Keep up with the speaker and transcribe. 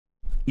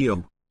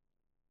Yo.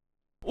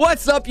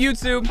 What's up,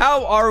 YouTube?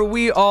 How are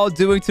we all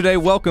doing today?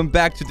 Welcome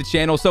back to the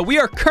channel. So we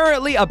are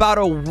currently about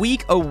a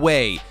week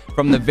away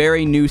from the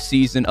very new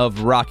season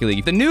of Rocket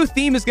League. The new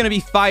theme is going to be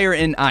Fire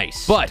and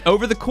Ice. But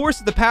over the course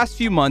of the past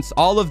few months,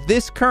 all of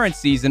this current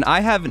season, I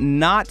have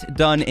not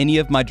done any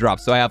of my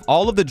drops. So I have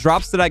all of the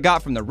drops that I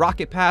got from the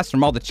Rocket Pass,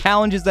 from all the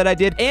challenges that I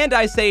did, and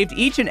I saved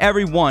each and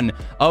every one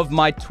of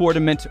my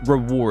tournament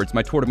rewards,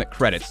 my tournament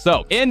credits.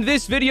 So in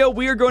this video,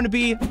 we are going to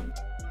be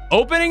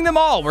opening them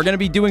all. We're going to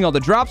be doing all the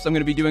drops. I'm going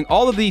to be doing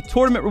all of the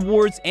tournament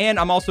rewards, and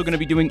I'm also going to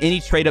be doing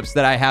any trade-ups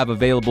that I have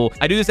available.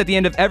 I do this at the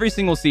end of every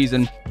single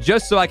season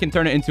just so I can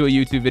turn it into a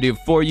YouTube video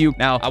for you.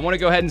 Now, I want to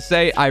go ahead and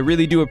say I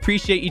really do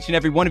appreciate each and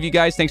every one of you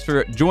guys. Thanks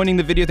for joining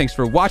the video. Thanks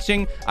for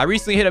watching. I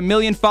recently hit 1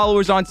 million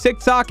followers on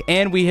TikTok,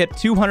 and we hit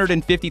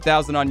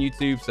 250,000 on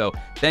YouTube. So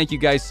thank you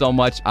guys so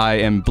much. I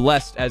am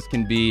blessed as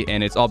can be,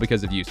 and it's all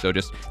because of you. So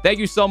just thank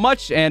you so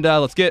much, and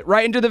let's get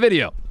right into the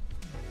video.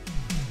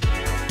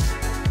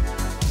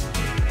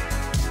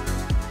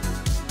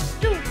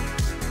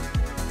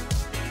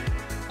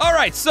 All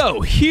right,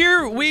 so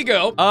here we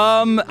go.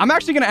 I'm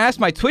actually going to ask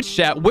my Twitch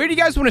chat, where do you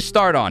guys want to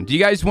start on? Do you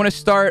guys want to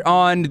start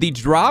on the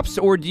drops,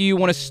 or do you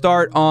want to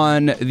start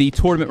on the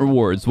tournament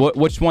rewards?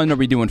 Which one are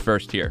we doing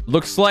first here? It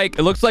looks like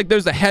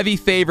there's a heavy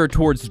favor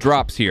towards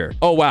drops here.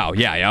 Oh, wow.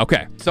 Yeah,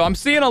 okay. So I'm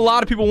seeing a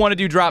lot of people want to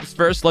do drops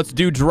first. Let's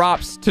do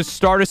drops to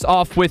start us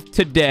off with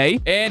today.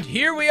 And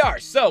here we are.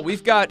 So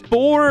we've got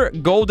 4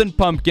 golden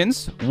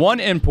pumpkins, 1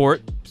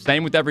 import,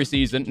 same with every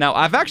season. Now,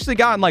 I've actually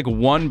gotten like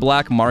 1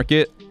 black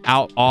market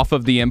off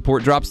of the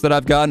import drops that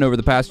I've gotten over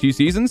the past few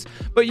seasons,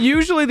 but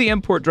usually the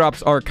import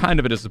drops are kind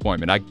of a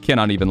disappointment. I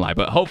cannot even lie,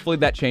 but hopefully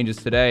that changes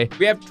today.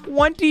 We have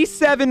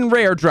 27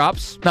 rare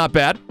drops, not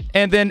bad,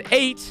 and then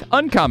 8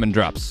 uncommon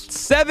drops.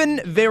 7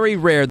 very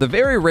rare. The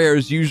very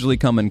rares usually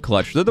come in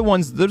clutch. They're the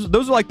ones,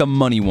 those are like the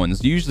money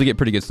ones. You usually get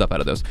pretty good stuff out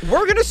of those.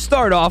 We're gonna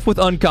start off with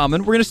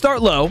uncommon. We're gonna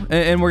start low,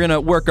 and we're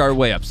gonna work our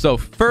way up. So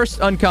first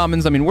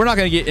uncommons, I mean, we're not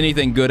gonna get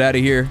anything good out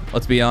of here,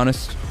 let's be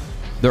honest.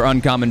 They're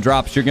uncommon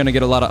drops. You're going to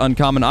get a lot of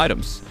uncommon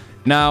items.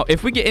 Now,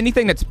 if we get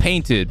anything that's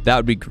painted, that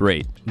would be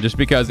great. Just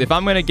because if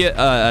I'm going to get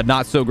a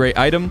not so great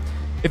item,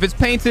 if it's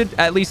painted,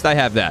 at least I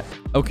have that.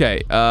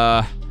 Okay.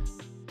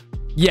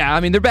 Yeah, I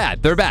mean, they're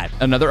bad. They're bad.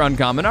 Another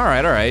uncommon. All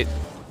right.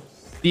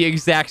 The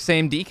exact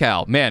same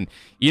decal. Man,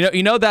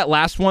 you know that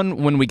last one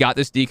when we got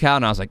this decal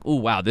and I was like, oh,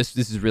 wow, this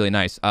is really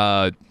nice.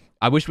 I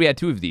wish we had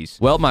 2 of these.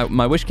 Well,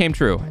 my wish came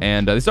true.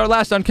 And this is our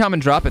last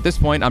uncommon drop. At this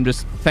point, I'm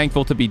just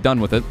thankful to be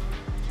done with it.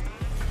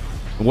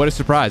 What a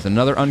surprise.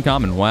 Another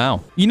uncommon.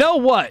 Wow. You know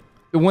what?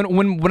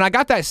 When I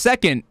got that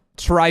second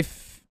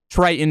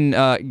Triton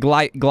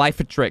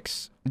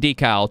Glyphatrix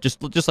decal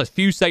just a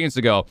few seconds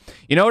ago,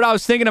 you know what I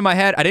was thinking in my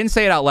head? I didn't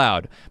say it out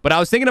loud, but I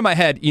was thinking in my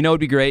head, you know,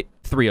 it'd be great.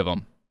 3 of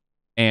them.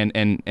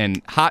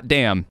 And hot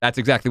damn, that's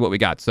exactly what we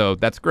got. So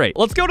that's great.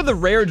 Let's go to the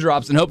rare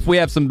drops and hope we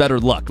have some better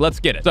luck. Let's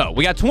get it. So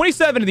we got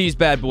 27 of these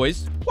bad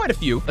boys. Quite a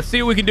few. Let's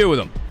see what we can do with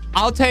them.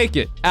 I'll take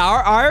it.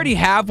 I already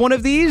have one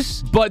of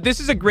these, but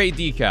this is a great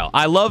decal.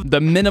 I love the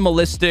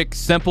minimalistic,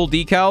 simple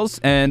decals,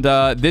 and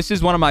this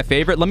is one of my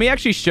favorite. Let me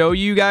actually show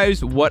you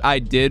guys what I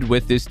did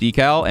with this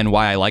decal and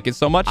why I like it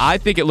so much. I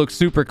think it looks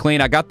super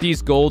clean. I got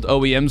these gold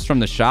OEMs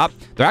from the shop.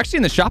 They're actually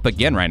in the shop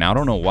again right now. I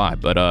don't know why,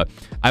 but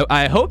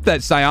I hope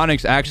that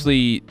Psyonix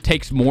actually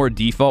takes more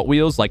default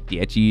wheels like the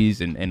Etchies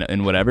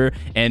and whatever,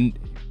 and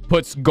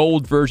puts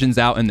gold versions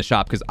out in the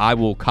shop, because I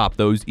will cop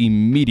those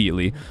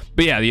immediately.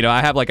 But yeah, you know, I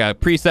have like a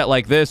preset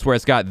like this where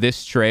it's got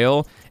this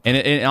trail,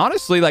 and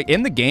honestly, like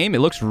in the game, it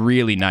looks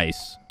really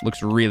nice.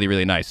 Looks really,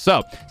 really nice.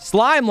 So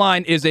Slime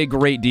Line is a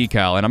great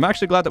decal, and I'm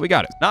actually glad that we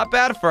got it. Not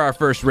bad for our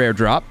first rare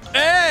drop.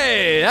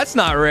 Hey, that's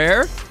not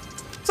rare.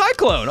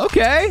 Cyclone,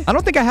 okay. I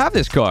don't think I have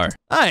this car.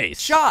 Nice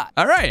shot.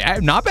 All right,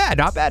 not bad,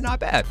 not bad, not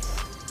bad.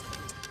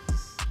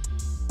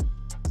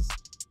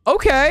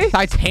 Okay.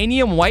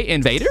 Titanium White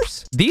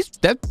Invaders?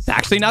 That's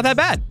actually not that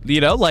bad. You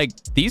know, like,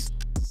 these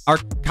are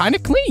kind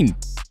of clean.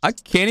 I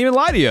can't even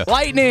lie to you.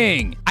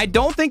 Lightning. I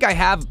don't think I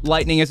have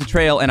lightning as a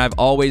trail, and I've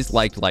always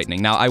liked lightning.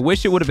 Now, I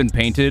wish it would have been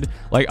painted.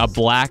 Like, a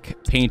black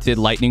painted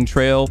lightning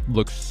trail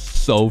looks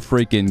so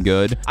freaking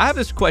good. I have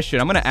this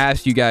question I'm going to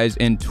ask you guys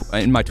in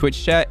my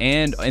Twitch chat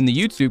and in the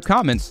YouTube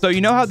comments. So,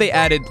 you know how they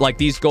added, like,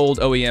 these gold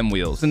OEM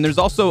wheels? And there's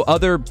also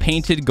other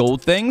painted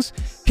gold things.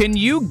 Can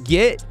you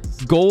get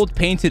gold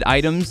painted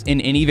items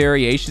in any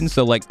variation?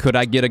 So, like, could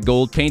I get a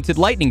gold painted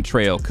lightning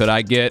trail? Could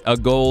I get a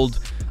gold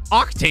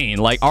Octane?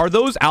 Like, are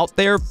those out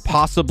there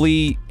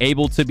possibly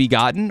able to be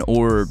gotten,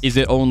 or is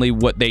it only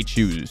what they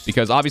choose?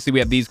 Because obviously we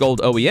have these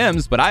gold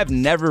OEMs, but I've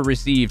never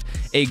received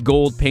a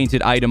gold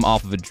painted item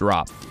off of a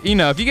drop. You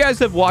know, if you guys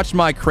have watched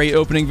my crate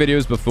opening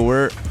videos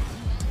before,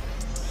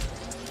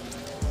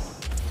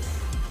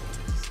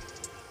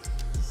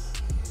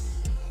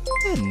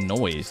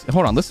 noise.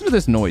 Hold on, listen to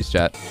this noise,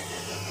 chat.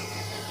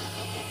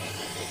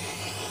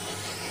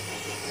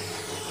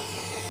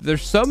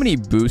 There's so many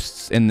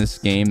boosts in this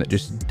game that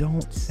just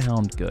don't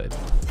sound good.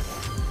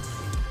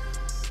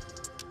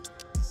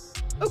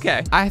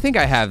 Okay. I think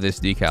I have this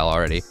decal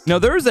already. No,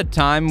 there was a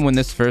time when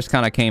this first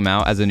kind of came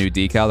out as a new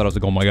decal that I was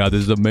like, oh my God,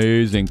 this is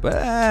amazing. But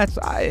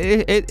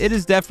it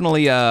is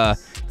definitely,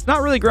 it's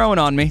not really growing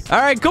on me. All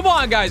right, come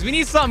on, guys. We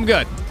need something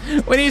good.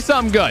 We need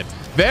something good.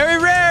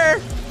 Very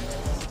rare.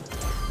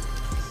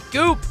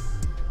 Goop.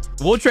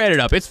 We'll trade it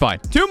up. It's fine.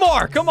 2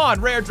 more. Come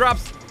on, rare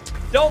drops.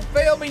 Don't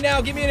fail me now.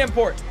 Give me an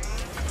import.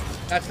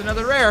 That's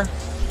another rare.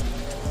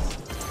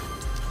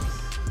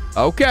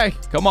 Okay,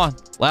 come on.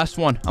 Last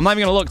one. I'm not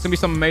even gonna look. It's gonna be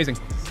something amazing.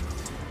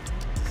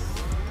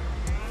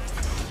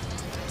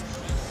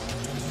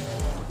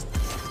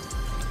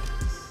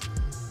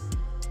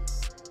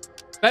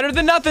 Better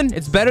than nothing.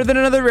 It's better than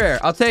another rare.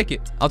 I'll take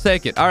it. I'll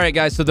take it. All right,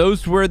 guys. So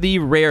those were the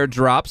rare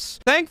drops.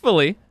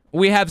 Thankfully,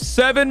 we have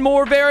 7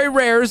 more very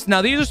rares.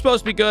 Now, these are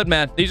supposed to be good,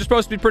 man. These are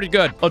supposed to be pretty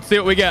good. Let's see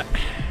what we get.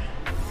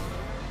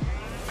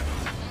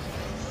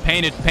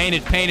 Painted,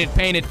 painted, painted,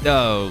 painted.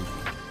 Oh.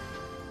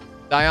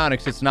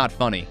 Dionyx, it's not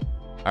funny.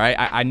 All right?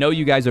 I know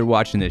you guys are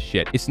watching this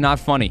shit. It's not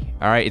funny.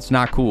 All right? It's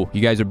not cool.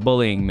 You guys are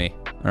bullying me.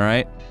 All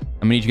right? I'm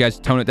gonna need you guys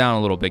to tone it down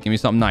a little bit. Give me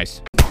something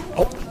nice.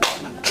 Oh,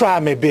 try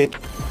me, bitch.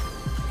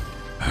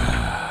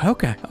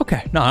 Okay.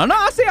 No,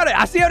 I see how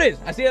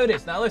it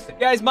is. Now listen,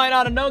 you guys might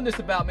not have known this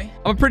about me.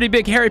 I'm a pretty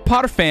big Harry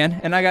Potter fan,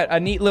 and I got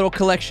a neat little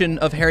collection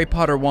of Harry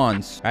Potter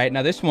wands. All right,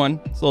 now this one,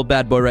 this little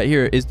bad boy right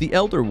here, is the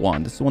Elder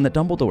Wand. This is the one that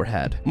Dumbledore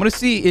had. I'm gonna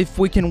see if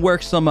we can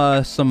work some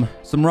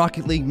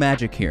Rocket League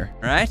magic here.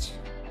 All right.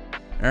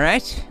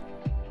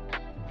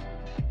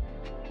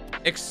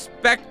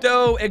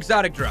 Expecto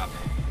exotic drop.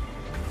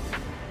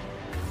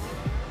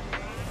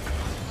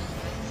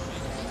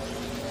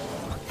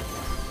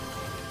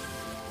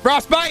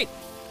 Frostbite!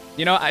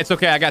 You know, it's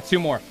okay. I got 2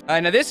 more.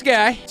 Now this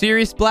guy,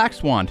 Sirius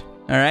Black's wand.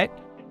 All right.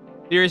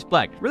 Sirius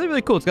Black. Really,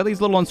 really cool. It's got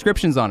these little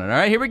inscriptions on it. All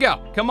right, here we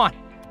go. Come on.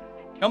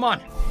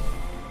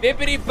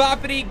 Bippity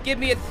boppity. Give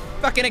me a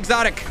fucking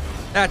exotic.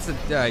 That's a,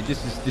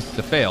 this is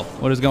a fail.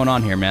 What is going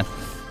on here, man?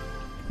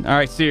 All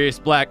right, Sirius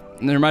Black.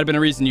 There might have been a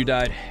reason you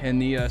died in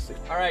the, all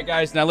right,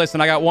 guys. Now listen,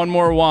 I got 1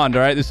 more wand.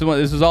 All right. This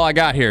is all I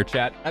got here,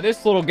 chat. Now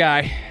this little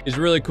guy is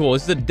really cool.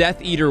 This is a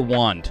Death Eater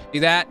wand. See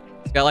that?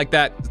 It's got like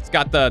that. It's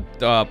got the,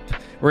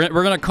 we're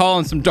gonna call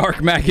in some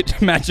dark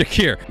magic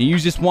here. You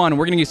use this wand, and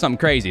we're gonna get something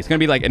crazy. It's gonna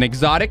be like an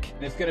exotic,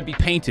 and it's gonna be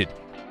painted,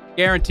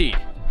 guaranteed.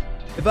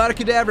 Avada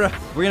Kedavra.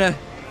 We're gonna.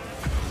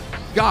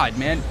 God,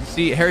 man. You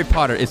see, Harry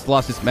Potter, it's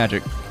lost its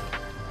magic.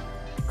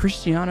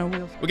 Cristiano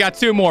wheels. We got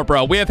 2 more,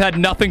 bro. We have had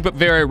nothing but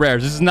very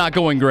rares. This is not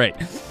going great.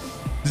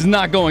 This is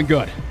not going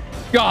good.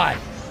 God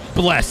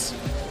bless.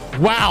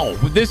 Wow,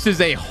 this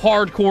is a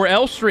hardcore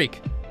L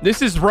streak.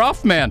 This is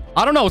rough, man.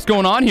 I don't know what's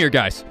going on here,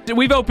 guys.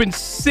 We've opened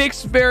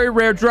 6 very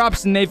rare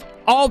drops, and they've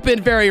all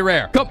been very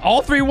rare. Come,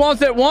 all 3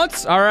 wands at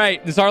once? All right,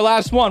 this is our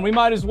last one. We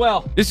might as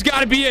well. This has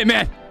got to be it,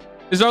 man.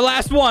 This is our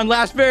last one.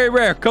 Last very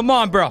rare. Come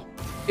on, bro.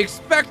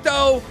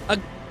 Expecto a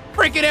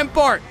freaking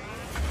import.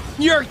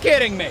 You're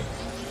kidding me.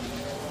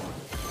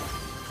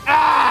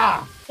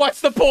 Ah!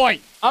 What's the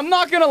point? I'm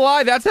not going to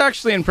lie. That's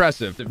actually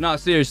impressive. No,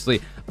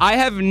 seriously. I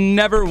have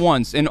never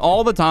once, in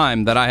all the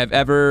time that I have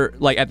ever,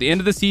 like, at the end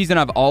of the season,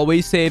 I've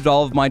always saved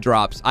all of my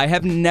drops. I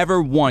have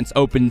never once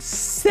opened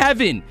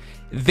 7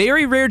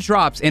 very rare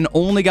drops and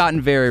only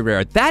gotten very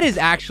rare. That is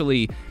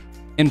actually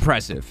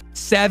impressive.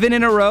 7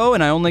 in a row,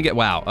 and I only get,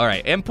 wow. All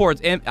right, imports.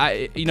 You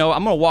know,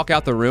 I'm going to walk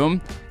out the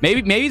room.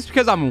 Maybe it's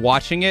because I'm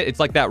watching it. It's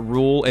like that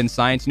rule in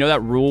science. You know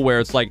that rule where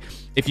it's like,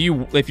 if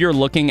you're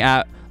looking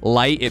at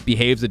light, it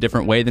behaves a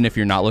different way than if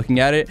you're not looking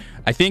at it.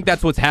 I think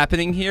that's what's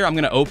happening here. I'm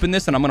going to open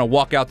this and I'm going to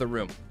walk out the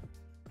room.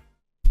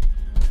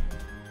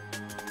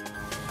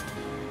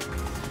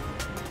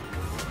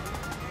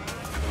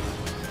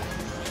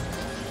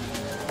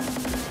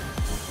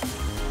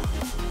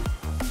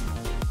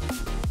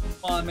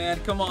 Come on, man.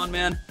 Come on,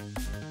 man.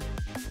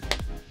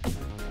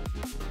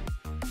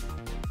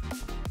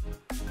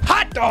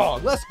 Hot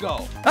dog. Let's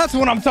go. That's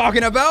what I'm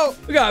talking about.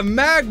 We got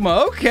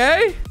magma.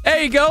 Okay.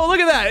 There you go. Look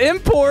at that.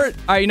 Import.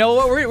 All right, you know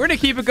what? We're going to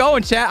keep it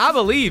going, chat. I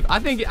believe. I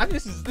think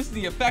this is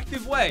the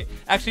effective way.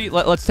 Actually,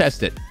 let's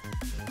test it.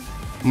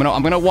 I'm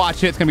gonna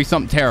watch it. It's going to be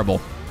something terrible.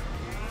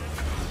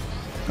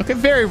 Okay,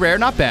 very rare.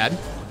 Not bad.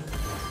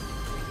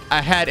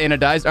 I had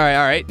anodized. All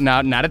right.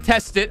 Now to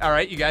test it. All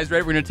right, you guys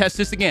ready? We're going to test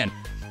this again.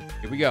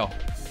 Here we go.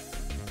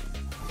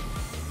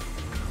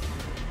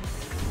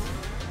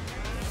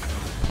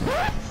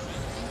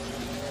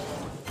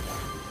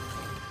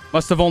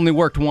 Must have only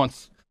worked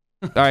once.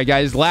 All right,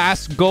 guys.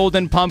 Last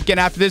golden pumpkin.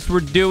 After this, we're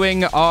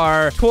doing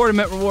our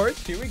tournament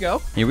rewards. Here we go.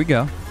 Here we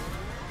go.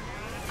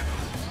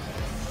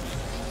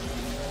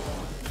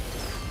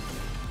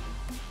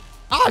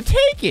 I'll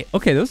take it.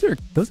 Okay, those are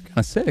kind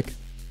of sick.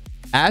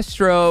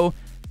 Astro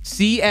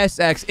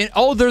CSX. And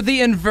oh, they're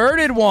the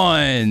inverted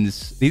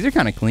ones. These are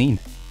kind of clean.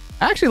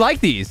 I actually like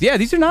these. Yeah,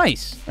 these are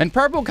nice. And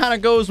purple kind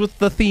of goes with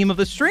the theme of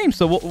the stream.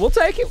 So we'll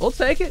take it. We'll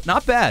take it.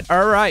 Not bad.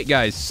 All right,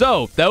 guys.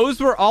 So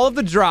those were all of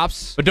the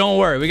drops. But don't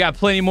worry. We got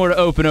plenty more to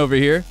open over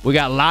here. We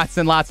got lots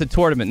and lots of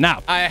tournament.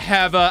 Now, I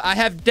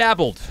have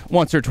dabbled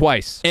once or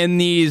twice in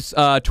these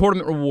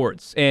tournament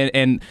rewards.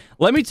 And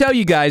let me tell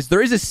you guys,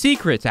 there is a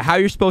secret to how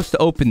you're supposed to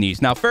open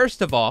these. Now,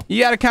 first of all,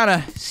 you got to kind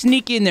of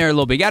sneak in there a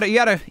little bit. You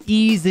got to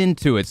ease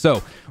into it.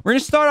 So we're going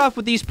to start off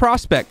with these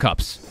prospect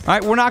cups. All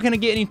right, we're not going to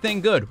get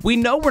anything good. We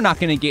know we're not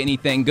going to get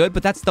anything good,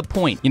 but that's the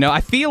point. You know,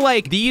 I feel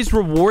like these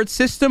reward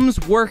systems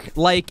work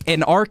like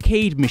an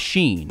arcade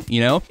machine, you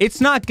know?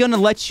 It's not going to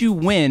let you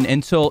win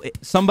until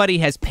somebody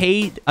has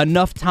paid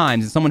enough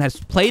times and someone has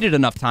played it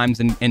enough times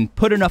and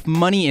put enough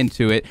money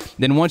into it.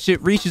 Then once it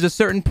reaches a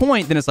certain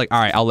point, then it's like, all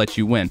right, I'll let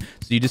you win.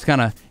 So you just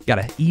kind of got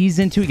to ease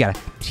into it. You got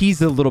to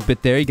tease it a little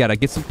bit there. You got to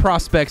get some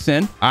prospects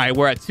in. All right,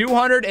 we're at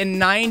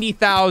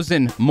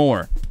 290,000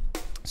 more.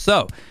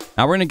 So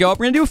now we're going to go up.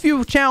 We're going to do a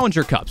few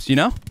challenger cups, you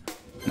know?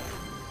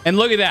 And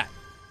look at that.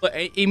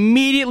 I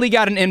immediately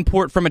got an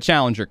import from a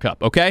challenger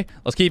cup, okay?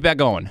 Let's keep that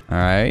going. All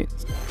right.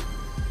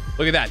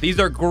 Look at that. These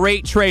are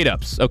great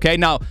trade-ups, okay?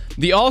 Now,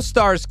 the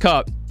All-Stars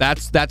Cup,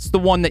 that's the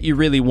one that you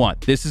really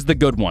want. This is the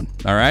good one,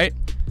 all right?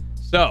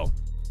 So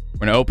we're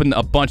going to open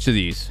a bunch of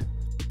these.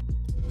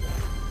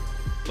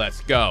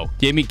 Let's go.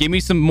 Give me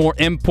some more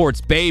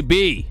imports,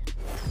 baby.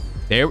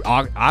 There,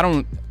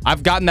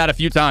 I've gotten that a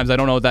few times. I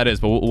don't know what that is,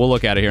 but we'll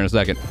look at it here in a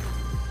second.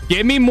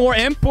 Give me more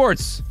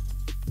imports.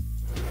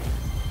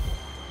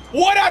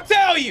 What'd I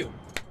tell you?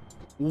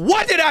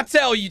 What did I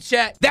tell you,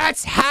 chat?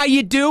 That's how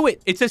you do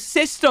it. It's a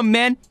system,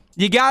 man.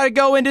 You gotta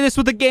go into this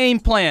with a game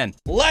plan.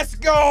 Let's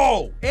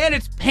go. And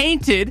it's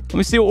painted. Let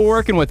me see what we're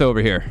working with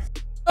over here.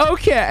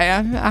 Okay,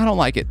 I don't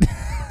like it.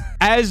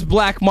 As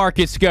black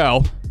markets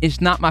go, it's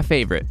not my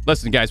favorite.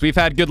 Listen, guys, we've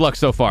had good luck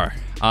so far.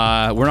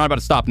 We're not about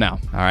to stop now.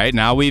 All right,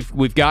 now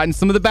we've gotten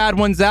some of the bad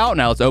ones out.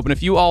 Now let's open a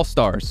few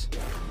all-stars.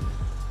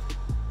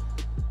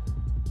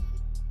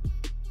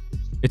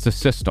 It's a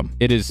system.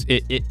 It is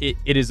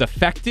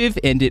effective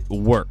and it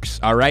works.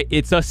 All right,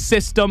 it's a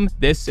system.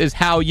 This is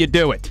how you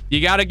do it.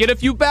 You got to get a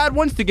few bad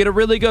ones to get a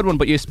really good one,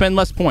 but you spend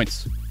less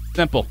points.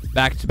 Simple.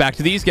 Back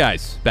to these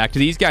guys. Back to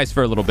these guys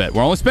for a little bit.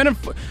 We're only spending.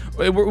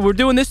 We're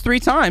doing this 3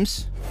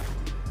 times.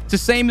 It's the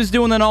same as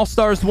doing an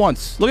all-stars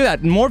once. Look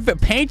at that. More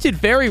painted,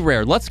 very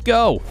rare. Let's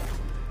go.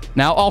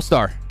 Now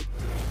all-star.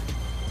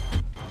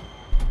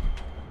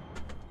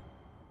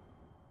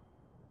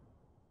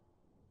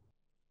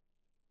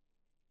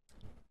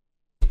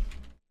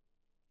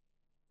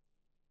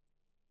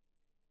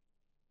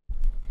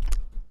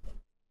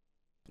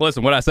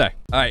 Listen, what'd I say?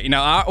 All right, you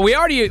know, we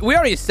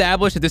already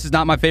established that this is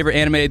not my favorite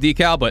animated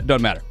decal, but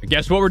doesn't matter.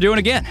 Guess what we're doing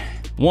again?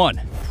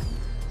 1,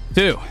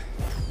 2,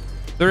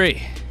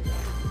 3.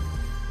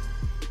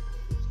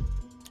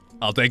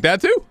 I'll take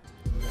that too.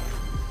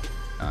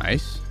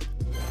 Nice.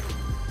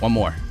 One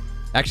more.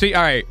 Actually,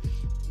 all right.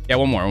 Yeah,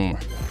 one more.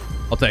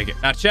 I'll take it.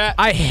 Now, chat,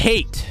 I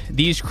hate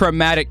these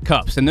chromatic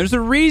cups, and there's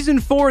a reason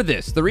for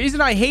this. The reason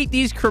I hate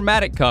these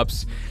chromatic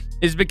cups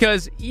is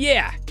because,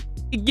 yeah,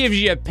 it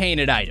gives you a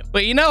painted item.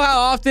 But you know how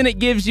often it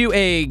gives you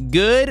a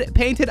good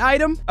painted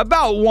item?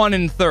 About 1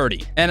 in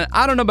 30. And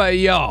I don't know about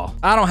y'all.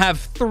 I don't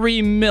have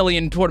 3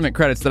 million tournament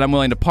credits that I'm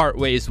willing to part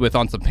ways with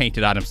on some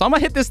painted items. So I'm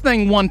gonna hit this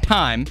thing one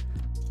time.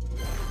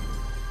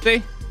 See? You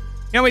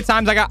know how many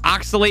times I got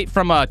Oxalate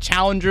from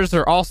Challengers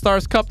or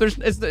All-Stars Cup?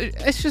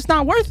 It's just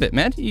not worth it,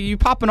 man. You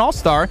pop an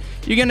All-Star,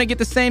 you're gonna get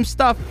the same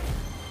stuff.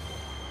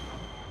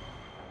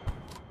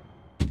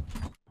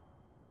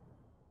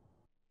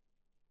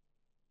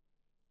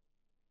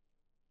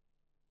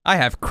 I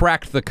have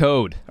cracked the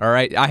code, all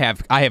right? I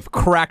have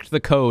cracked the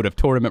code of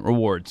tournament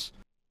rewards.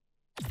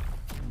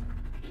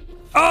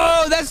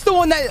 Oh, that's the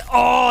one that...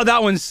 Oh,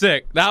 that one's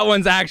sick. That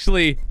one's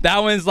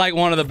like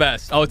one of the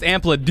best. Oh, it's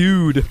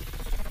Amplitude.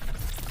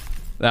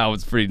 That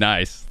one's pretty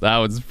nice. That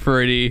one's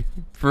pretty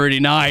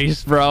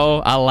nice,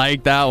 bro. I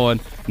like that one.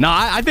 No,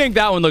 I think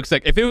that one looks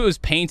sick. If it was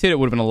painted, it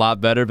would have been a lot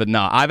better, but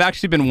no. I've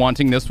actually been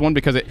wanting this one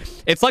because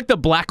it's like the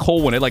black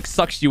hole one. It like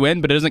sucks you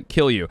in, but it doesn't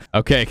kill you.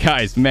 Okay,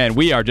 guys, man,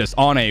 we are just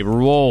on a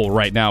roll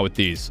right now with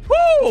these.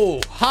 Woo!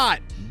 Hot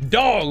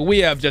dog. We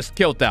have just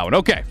killed that one.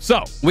 Okay,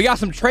 so we got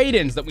some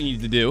trade-ins that we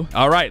need to do.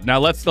 All right, now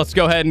let's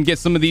go ahead and get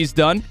some of these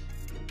done.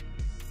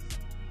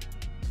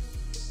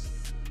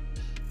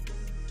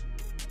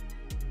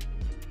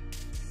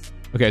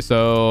 Okay,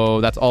 so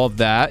that's all of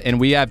that. And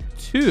we have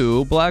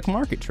 2 black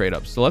market trade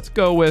ups. So let's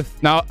go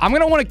with... Now, I'm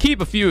going to want to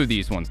keep a few of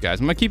these ones, guys.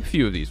 I'm going to keep a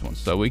few of these ones.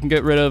 So we can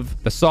get rid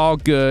of the Saw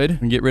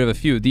Good and get rid of a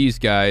few of these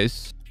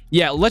guys.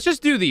 Yeah, let's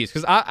just do these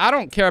because I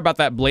don't care about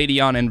that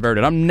Bladion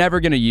inverted. I'm never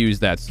going to use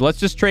that. So let's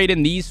just trade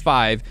in these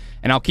 5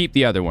 and I'll keep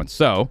the other ones.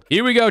 So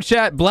here we go,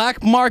 chat.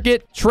 Black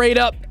market trade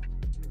up.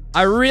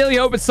 I really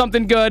hope it's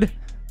something good.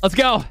 Let's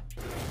go.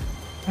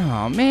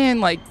 Oh, man,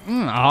 like,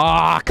 come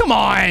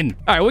on.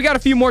 All right, we got a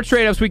few more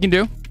trade-ups we can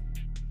do.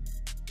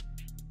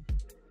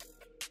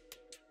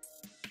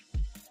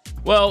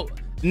 Well,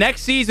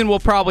 next season,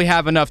 we'll probably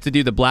have enough to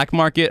do the black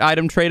market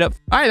item trade-up.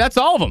 All right, that's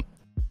all of them.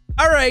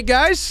 All right,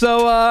 guys.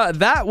 So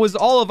that was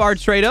all of our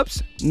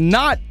trade-ups.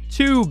 Not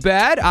too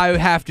bad, I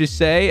have to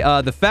say.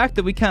 The fact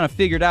that we kind of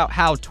figured out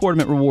how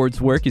tournament rewards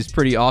work is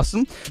pretty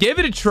awesome. Give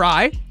it a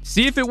try.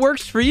 See if it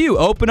works for you.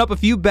 Open up a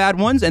few bad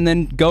ones and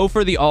then go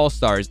for the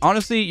all-stars.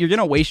 Honestly, you're going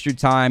to waste your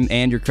time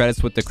and your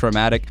credits with the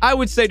chromatic. I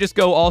would say just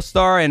go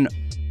all-star, and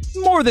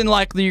more than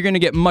likely, you're going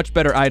to get much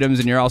better items,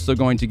 and you're also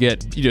going to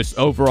get just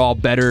overall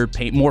better,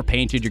 more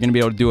painted. You're going to be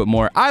able to do it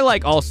more. I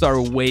like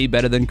All-Star way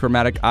better than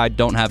Chromatic. I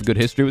don't have good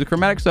history with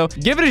Chromatic, so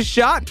give it a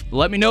shot.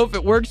 Let me know if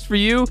it works for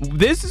you.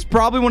 This is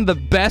probably one of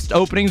the best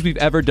openings we've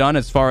ever done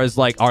as far as,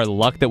 like, our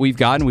luck that we've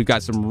gotten. We've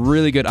got some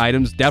really good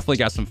items. Definitely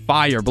got some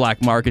fire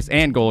black markets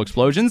and gold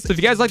explosions. So if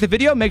you guys like the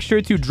video, make sure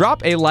to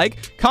drop a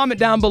like, comment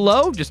down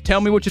below. Just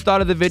tell me what you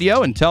thought of the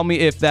video, and tell me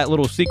if that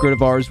little secret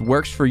of ours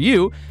works for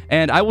you,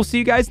 and I will see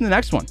you guys in the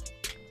next one.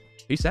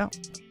 Peace out.